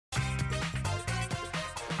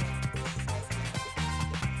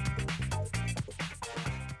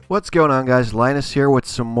What's going on, guys? Linus here with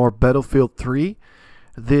some more Battlefield 3.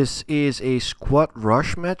 This is a squad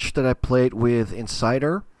rush match that I played with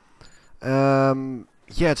Insider. Yeah,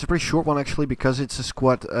 it's a pretty short one actually because it's a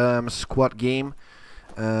squad game,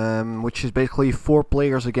 which is basically 4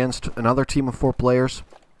 players against another team of 4 players.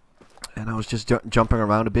 And I was just jumping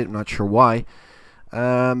around a bit, I'm not sure why.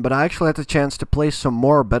 But I actually had the chance to play some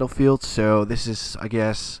more Battlefield, so this is, I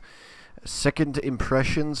guess, second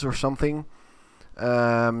impressions or something.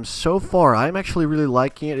 So far, I'm actually really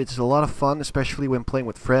liking it. It's a lot of fun, especially when playing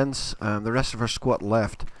with friends. The rest of our squad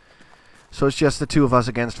left. So it's just the 2 of us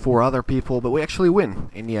against 4 other people, but we actually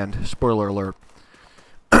win in the end. Spoiler alert.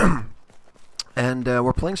 And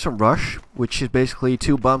we're playing some Rush, which is basically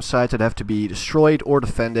 2 bomb sites that have to be destroyed or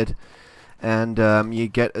defended. And you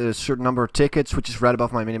get a certain number of tickets, which is right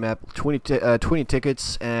above my minimap. 20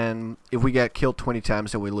 tickets, and if we get killed 20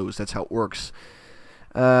 times, then we lose. That's how it works.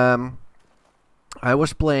 I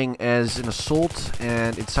was playing as an assault,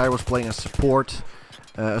 and Insider was playing as support.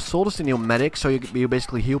 Assault is the new medic, so you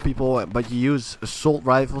basically heal people, but you use assault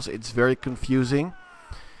rifles. It's very confusing.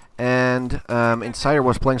 And Insider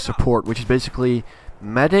was playing support, which is basically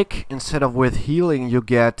medic. Instead of with healing, you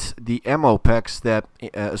get the ammo packs that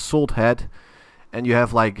assault had, and you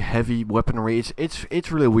have like heavy weaponry.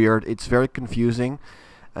 It's really weird. It's very confusing,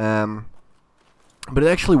 but it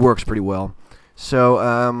actually works pretty well.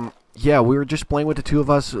 So yeah, we were just playing with the 2 of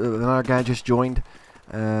us. Another guy just joined.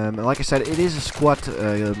 And like I said, it is a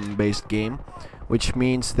squad-based game, which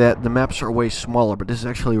means that the maps are way smaller. But this is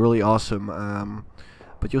actually really awesome.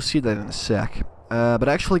 But you'll see that in a sec. But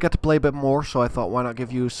I actually got to play a bit more, so I thought, why not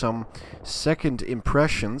give you some second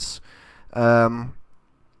impressions.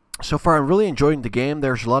 So far, I'm really enjoying the game.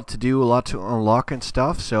 There's a lot to do, a lot to unlock and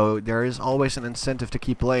stuff. So there is always an incentive to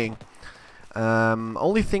keep playing.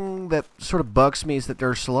 Only thing that sort of bugs me is that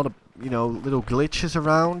there's a lot of, little glitches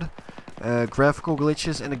around, graphical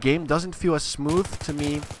glitches, and the game doesn't feel as smooth to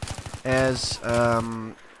me as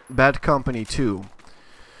Bad Company 2.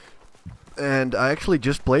 And I actually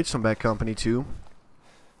just played some Bad Company 2.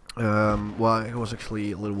 Well, it was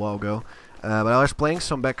actually a little while ago, but I was playing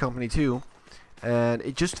some Bad Company 2, and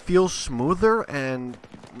it just feels smoother and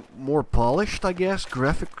more polished, I guess,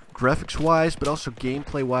 graphics-wise, but also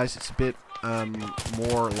gameplay-wise. It's a bit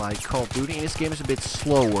more like Call of Duty, and this game is a bit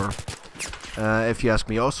slower, if you ask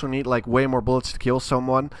me. You also need like way more bullets to kill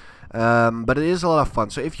someone, but it is a lot of fun.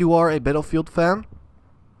 So if you are a Battlefield fan,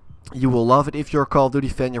 you will love it. If you're a Call of Duty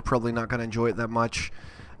fan, you're probably not gonna enjoy it that much,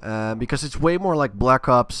 because it's way more like Black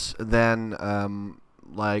Ops than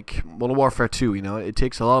like Modern Warfare 2. It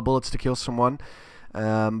takes a lot of bullets to kill someone,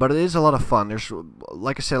 but it is a lot of fun. There's,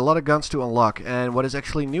 like I said, a lot of guns to unlock, and what is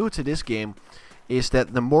actually new to this game is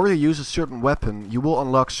that the more you use a certain weapon, you will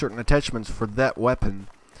unlock certain attachments for that weapon.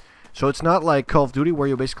 So it's not like Call of Duty where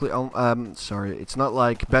you basically it's not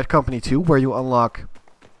like Bad Company 2 where you unlock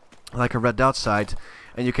like a red dot sight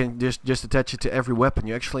and you can just attach it to every weapon.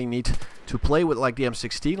 You actually need to play with like the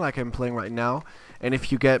M16, like I'm playing right now, and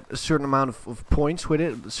if you get a certain amount of points with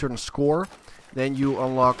it, a certain score, then you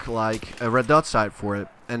unlock like a red dot sight for it,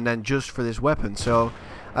 and then just for this weapon. So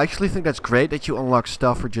I actually think that's great that you unlock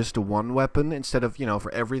stuff for just the one weapon instead of, for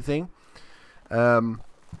everything. And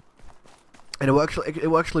it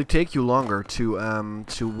will actually take you longer to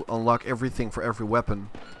unlock everything for every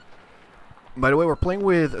weapon. By the way, we're playing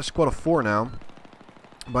with a squad of 4 now.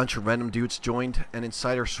 A bunch of random dudes joined, and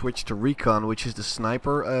Insider switched to Recon, which is the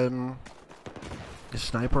sniper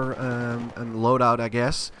loadout, I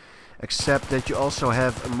guess. Except that you also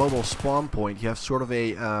have a mobile spawn point. You have sort of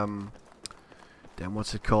a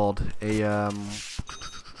what's it called? A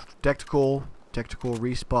tactical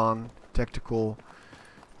respawn, tactical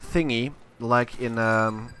thingy, like in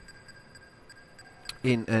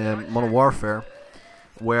Modern Warfare,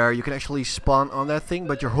 where you can actually spawn on that thing,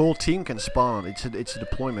 but your whole team can spawn on it. It's a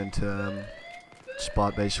deployment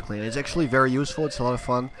spot basically, and it's actually very useful. It's a lot of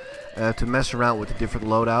fun to mess around with the different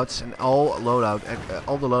loadouts, and all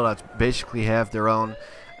the loadouts basically have their own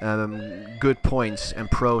good points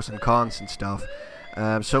and pros and cons and stuff.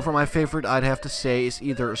 So for my favorite, I'd have to say is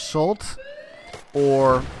either Assault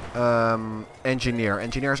or Engineer.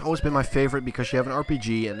 Engineer has always been my favorite because you have an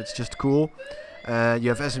RPG and it's just cool. You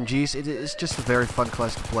have SMGs. It's just a very fun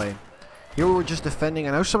class to play. Here we were just defending.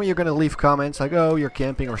 I know some of you are going to leave comments like, oh, you're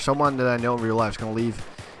camping, or someone that I know in real life is going to leave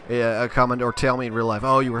a comment or tell me in real life,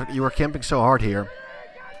 oh, you were camping so hard here.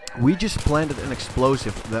 We just planted an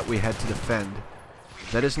explosive that we had to defend.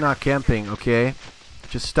 That is not camping, okay?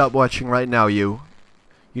 Just stop watching right now, you.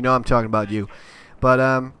 You know I'm talking about you.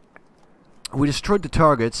 But we destroyed the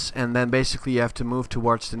targets, and then basically you have to move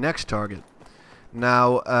towards the next target.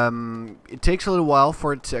 Now, it takes a little while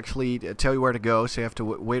for it to actually tell you where to go, so you have to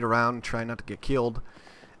wait around and try not to get killed.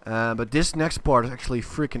 But this next part is actually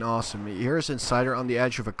freaking awesome. Here's Insider on the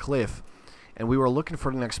edge of a cliff, and we were looking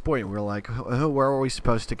for the next point. We were like, where are we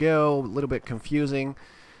supposed to go? A little bit confusing.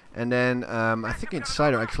 And then I think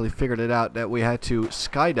Insider actually figured it out that we had to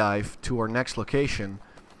skydive to our next location.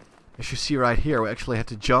 As you see right here, we actually had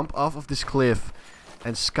to jump off of this cliff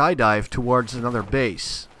and skydive towards another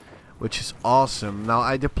base, which is awesome. Now,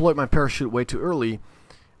 I deployed my parachute way too early,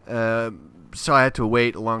 so I had to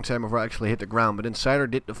wait a long time before I actually hit the ground. But Insider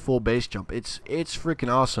did the full base jump. It's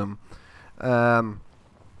freaking awesome. And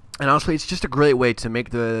honestly, it's just a great way to make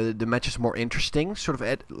the matches more interesting. Sort of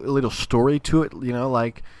add a little story to it, you know,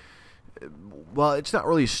 like, well, it's not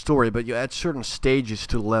really a story, but you add certain stages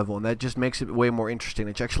to the level, and that just makes it way more interesting.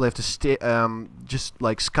 That you actually have to just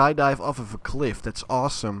like skydive off of a cliff. That's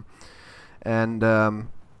awesome. And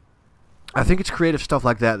I think it's creative stuff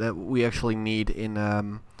like that that we actually need in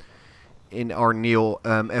our new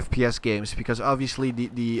FPS games, because obviously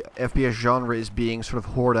the FPS genre is being sort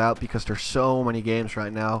of hoarded out because there's so many games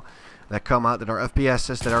right now that come out that are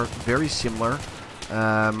FPSs that are very similar.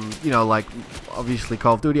 You know, like obviously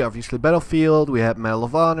Call of Duty, obviously Battlefield, we have Medal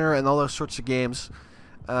of Honor and all those sorts of games.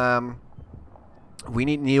 We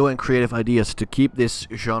need new and creative ideas to keep this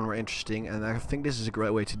genre interesting, and I think this is a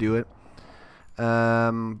great way to do it.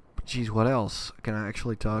 Geez, what else can I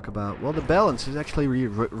actually talk about? Well, the balance is actually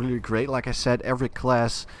really great. Like I said, every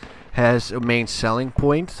class has a main selling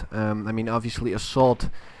point. I mean, obviously Assault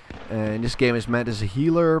in this game is meant as a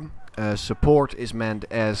healer. Support is meant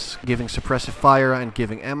as giving suppressive fire and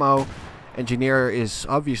giving ammo. Engineer is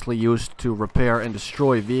obviously used to repair and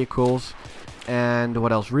destroy vehicles. And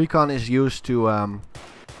what else? Recon is used to,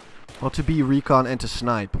 well, to be recon and to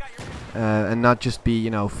snipe. And not just be, you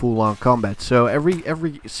know, full-on combat. So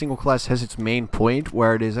every single class has its main point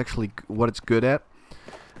where it is actually what it's good at.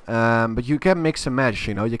 But you can mix and match,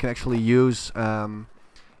 you know. You can actually use...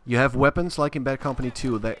 you have weapons like in Bad Company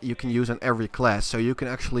 2 that you can use on every class. So you can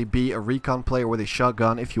actually be a recon player with a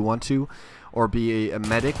shotgun if you want to, or be a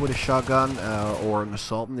medic with a shotgun, or an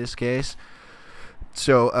assault in this case.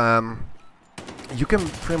 So you can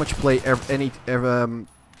pretty much play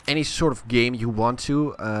any sort of game you want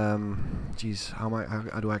to. Geez, how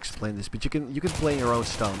do I explain this? But you can play in your own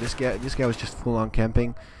style. This guy was just full on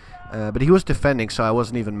camping, but he was defending, so I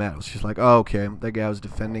wasn't even mad. I was just like, oh, okay, that guy was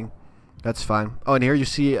defending. That's fine. Oh, and here you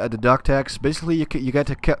see the dog tags. Basically, you get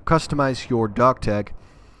to customize your dog tag,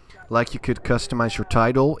 like you could customize your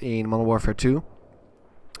title in Modern Warfare 2.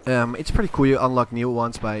 It's pretty cool. You unlock new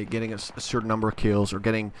ones by getting a certain number of kills or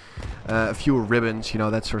getting a few ribbons, you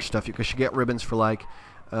know, that sort of stuff. Because you get ribbons for like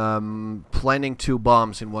planting 2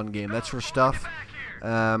 bombs in one game, that sort of stuff.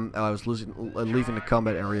 Oh, I was leaving the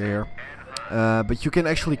combat area here. But you can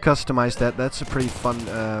actually customize that. That's a pretty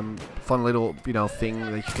fun little, you know, thing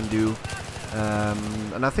that you can do.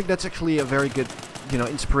 And I think that's actually a very good, you know,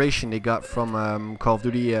 inspiration they got from Call of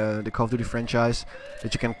Duty, the Call of Duty franchise.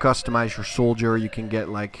 That you can customize your soldier. You can get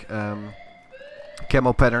like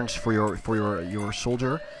camo patterns for your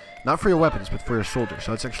soldier, not for your weapons, but for your soldier.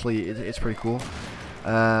 So it's actually it's pretty cool.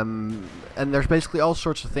 And there's basically all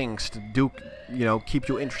sorts of things to do, you know, keep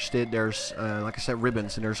you interested. There's, like I said,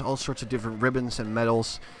 ribbons, and there's all sorts of different ribbons and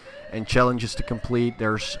medals and challenges to complete.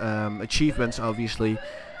 There's achievements, obviously,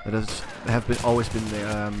 that have always been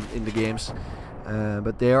in the games,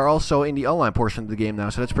 but they are also in the online portion of the game now,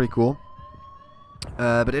 so that's pretty cool.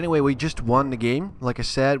 But anyway, we just won the game. Like I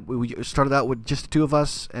said, we started out with just the 2 of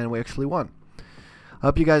us, and we actually won. I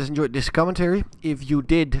hope you guys enjoyed this commentary. If you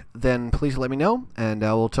did, then please let me know, and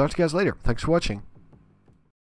I will talk to you guys later. Thanks for watching.